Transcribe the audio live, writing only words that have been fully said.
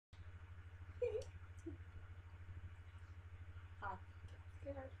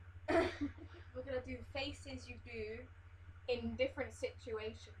do faces you do in different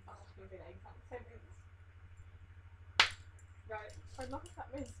situations. Oh, that's gonna be an exact sentence. Right. I love that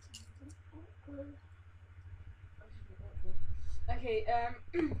missed. Okay,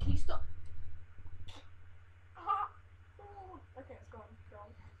 can you stop? Okay, it's gone.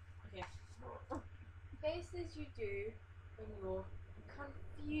 Okay. Faces you do when you're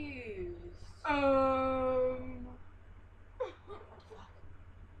confused.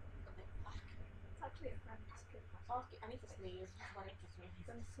 It's actually a friend. I need to sneeze. I need to sneeze. I'm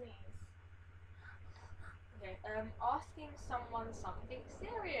gonna sneeze. Okay, asking someone something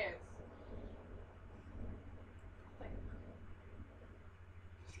serious.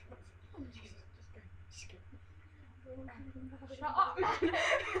 Just go. Shut up, man.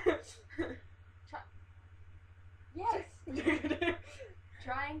 Yes.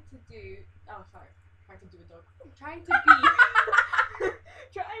 Trying to do. Oh, sorry. Trying to do a dog. Trying to be.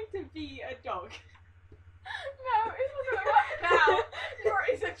 Trying to be a dog. No, it's not gonna work now. You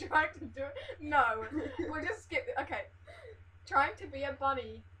already said trying to do it. No, we'll just skip it. Okay. Trying to be a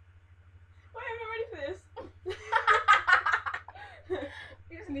bunny. Wait, I'm not ready for this.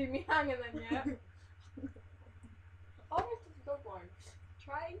 You just leave me hanging then, yeah? Oh, it's the dog one.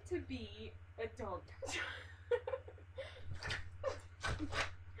 Trying to be a dog.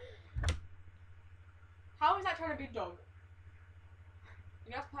 How is that trying to be a dog?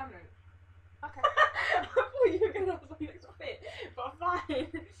 You know that's permanent. Okay. I thought you were gonna have something that's fit, but fine.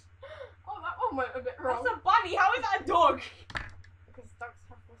 Oh, that one went a bit wrong. That's a bunny. How is that a dog? Because dogs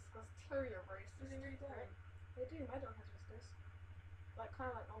have whiskers too, you're racist. They really don't. They do, my dog has whiskers. Like, kind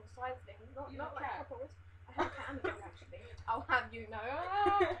of like on the side thing. Not You have a like cat? proper whiskers. I have a cat and a dog, actually. I'll have you know.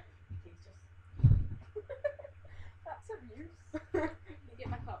 Please just. That's abuse. You get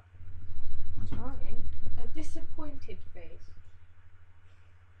back up. Trying. A disappointed face.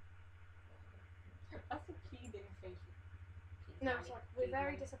 That's a pleading face. No, it's like, we're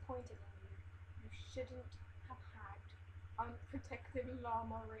very disappointed in you. You shouldn't have had unprotected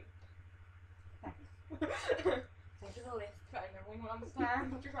llama rape. Take to the list so everyone will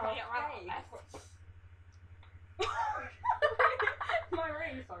understand. My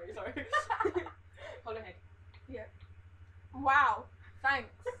ring, sorry. Hollow head. Yeah. Wow.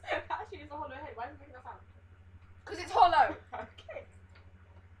 Thanks. Actually, it's a hollow head. Why are you making that sound? Because it's hollow. Okay.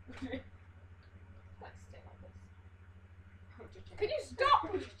 Let's stay like this. I'm just checking. Can you stop?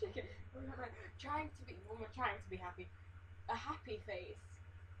 I'm just checking. Trying to be, when we're trying to be happy. A happy face.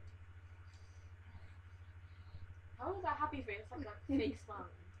 How is that happy face? It's like a face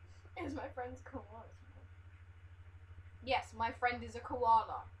man. Is my friend's koala? Yes, my friend is a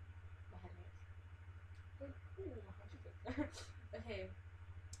koala. My head hurts. Okay.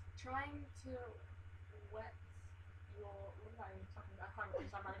 Trying to wet your. What was I talking about? I can't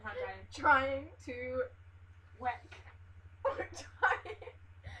remember. I'm Trying to wet.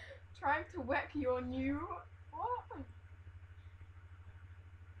 trying to whack your new what?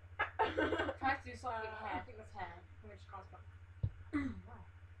 Trying to do something with hair. I think that's hair. Let me just cast back. Wow.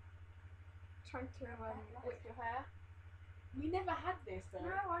 Trying to whip your hair. We never had this though.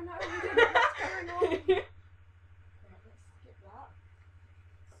 No, I know. We didn't. What's going on? Right, let's skip that.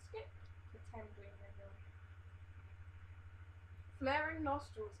 Skip pretending everyone. Flaring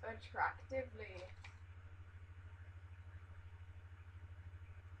nostrils attractively.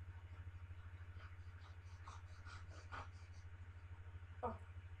 Oh.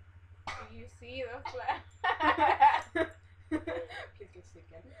 Do you see the flare? Please go to sleep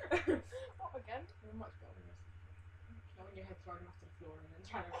again. What again? You're much better than this. Now when your head's thrown off to the floor and then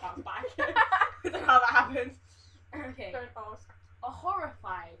trying to bounce back. I don't know how that happens. Okay. Don't ask. A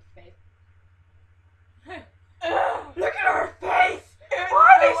horrified face. Look at her face! Why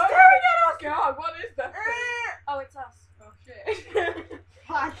are they staring at us? God, what is that? Oh, it's us. Oh shit.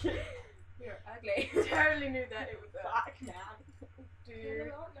 Fuck. You're ugly. Totally knew that it was us. Fuck, man.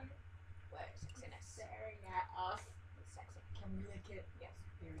 Dude. Where sexiness staring at us. It's sexy. Can we lick it? Yes.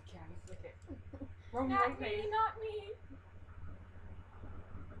 Here we can. Let's lick it. Wrong place. Not me.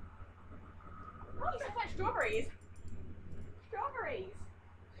 What? You said like strawberries. Strawberries.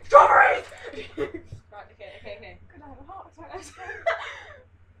 Right, okay. Could I have a heart attack?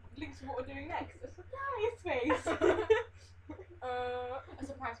 Links to what we're doing next. A surprise face. A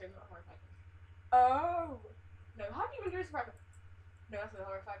surprise face, not a horrified face. Oh. No, how do you even do a surprise face? No, that's a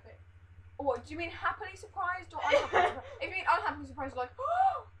horrified face. What, do you mean happily surprised or unhappily surprised? If you mean unhappily surprised, like,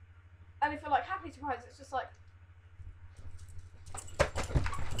 oh! And if you're like happily surprised, it's just like.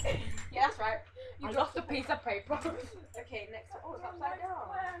 Yeah, that's right. You I dropped lost a piece of paper. Okay, next. Oh, it's upside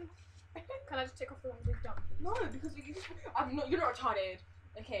down. Can I just tick off the ones we've done? No, because you're not retarded.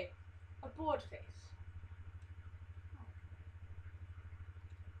 Okay. A bored face.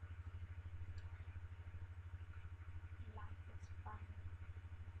 Life is fun.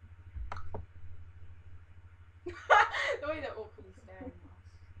 The way they're awkwardly staring at us.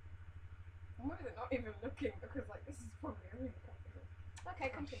 Why are they not even looking? Because like this is probably a really complicated. Okay,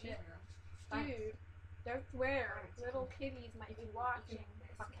 Oh, continue. shit, man. Dude, don't swear. Thanks. Little kiddies might be watching this.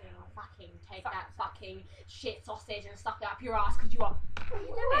 Fucking take Fuck. that fucking shit sausage and stuff it up your ass because you are. What are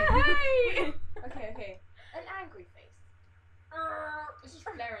you doing? Hey! Okay. An angry face. It's just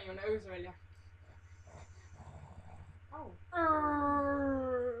flaring your nose earlier. Oh.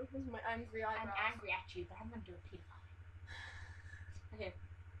 This is my angry I'm eyebrows. angry at you, but I'm gonna do a pedophile. Okay.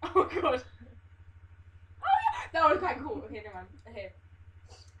 Oh god. Oh yeah! That was quite cool. Okay, never mind. Okay.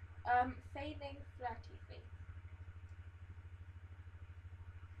 Failing flirty face.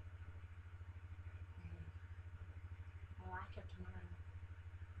 I like your tomorrow.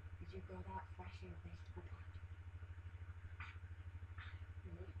 Did you go that fresh in your vegetable patch?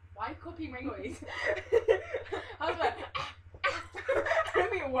 Why copy my noise? I was like, I don't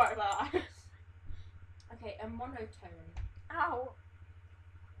think it worked like that. Okay, a monotone. Ow.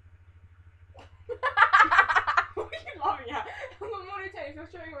 What are you laughing at? A monotone, if you're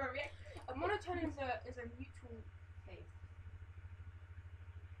showing where we a monotone is a neutral face.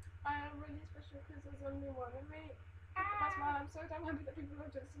 I am really special because there's only one of me. That's why I'm so damn happy that people are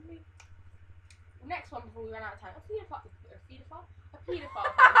just me. Next one before we run out of time. A pedophile. A pedophile? A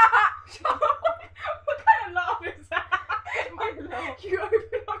pedophile face. What kind of laugh is that? My laugh. You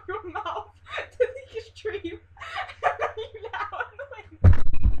open up your mouth to the extreme and then you let out a noise.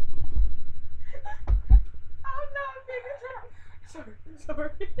 Oh no, I'm being attacked.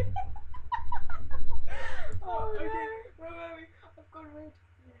 Sorry. Oh, okay. no. Where were we? I've gone red.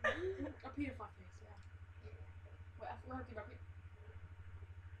 A pedophile face, yeah. Wait, I forgot to do my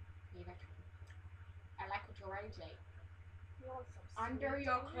I like what you're wearing today. Under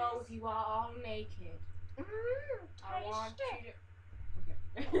your clothes, you are all naked. I want you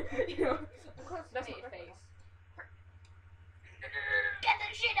to. Okay. You know, of course, That's face. not face. Get the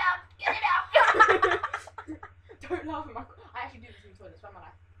shit out! Get it out! Don't laugh at my. I actually do this in the toilet. Swear my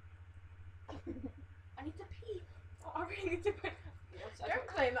life. I need to pee. Oh, I really need to pee. Don't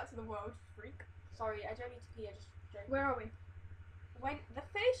claim that to the world, freak. Sorry, I don't need to pee. I just. Where are we? When the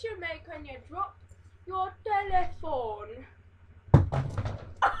face you make when you drop your telephone.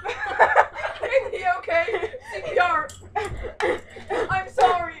 Is he okay? CPR. I'm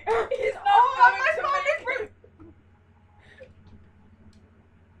sorry. He's not going to make it.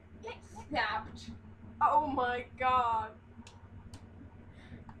 Get snapped. Oh my god.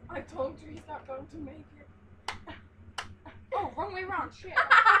 I told you he's not going to make it. Oh, wrong way round. Shit.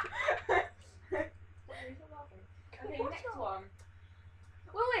 Okay, next one.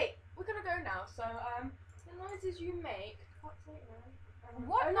 Well, wait. We're gonna go now. So, the noises you make. Fuck's sake, man.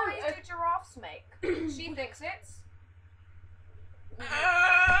 What Oh, no, noise do giraffes make? She thinks it's.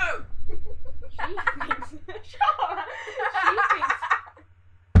 She thinks. Shut up.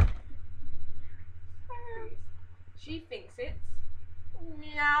 She thinks it's.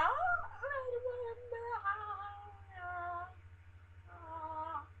 Meow.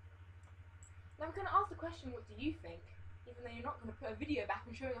 Now we're gonna ask the question, what do you think? Even though you're not gonna put a video back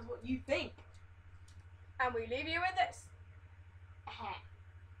and showing us what you think. And we leave you with this.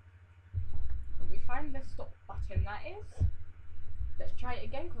 When we find the stop button, that is. Let's try it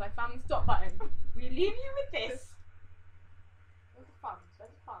again because I found the stop button. We leave you with this. Where's the fun?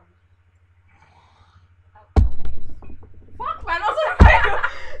 Where's the fun? Okay. Fuck man, I was on fire!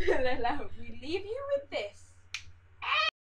 We leave you with this.